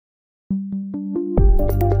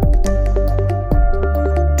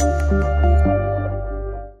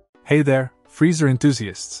Hey there, freezer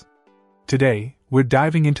enthusiasts! Today, we're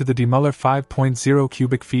diving into the DEMULLER 5.0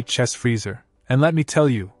 cubic feet chest freezer, and let me tell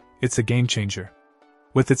you, it's a game changer.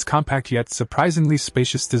 With its compact yet surprisingly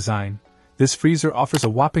spacious design, this freezer offers a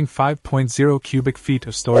whopping 5.0 cubic feet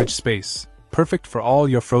of storage space, perfect for all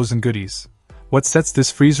your frozen goodies. What sets this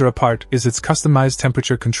freezer apart is its customized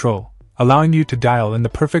temperature control, allowing you to dial in the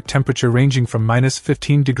perfect temperature ranging from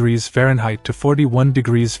 -15 degrees Fahrenheit to 41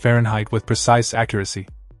 degrees Fahrenheit with precise accuracy.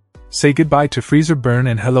 Say goodbye to freezer burn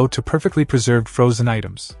and hello to perfectly preserved frozen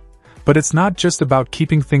items. But it's not just about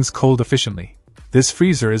keeping things cold efficiently. This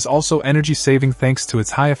freezer is also energy-saving thanks to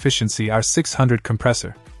its high-efficiency R600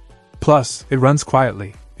 compressor. Plus, it runs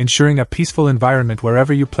quietly, ensuring a peaceful environment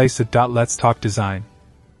wherever you place it. Let's talk design.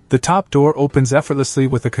 The top door opens effortlessly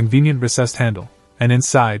with a convenient recessed handle, and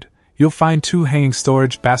inside, you'll find two hanging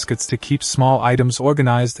storage baskets to keep small items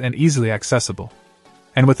organized and easily accessible.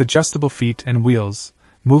 And with adjustable feet and wheels,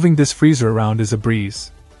 moving this freezer around is a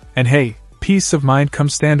breeze. And hey, peace of mind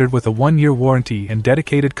comes standard with a 1-year warranty and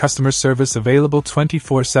dedicated customer service available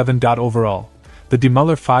 24/7. Overall, the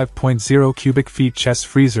DEMULLER 5.0 cubic feet chest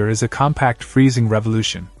freezer is a compact freezing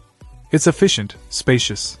revolution. It's efficient,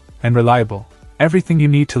 spacious, and reliable, everything you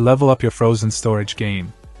need to level up your frozen storage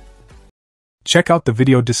game. Check out the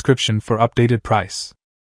video description for updated price.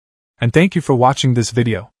 And thank you for watching this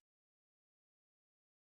video.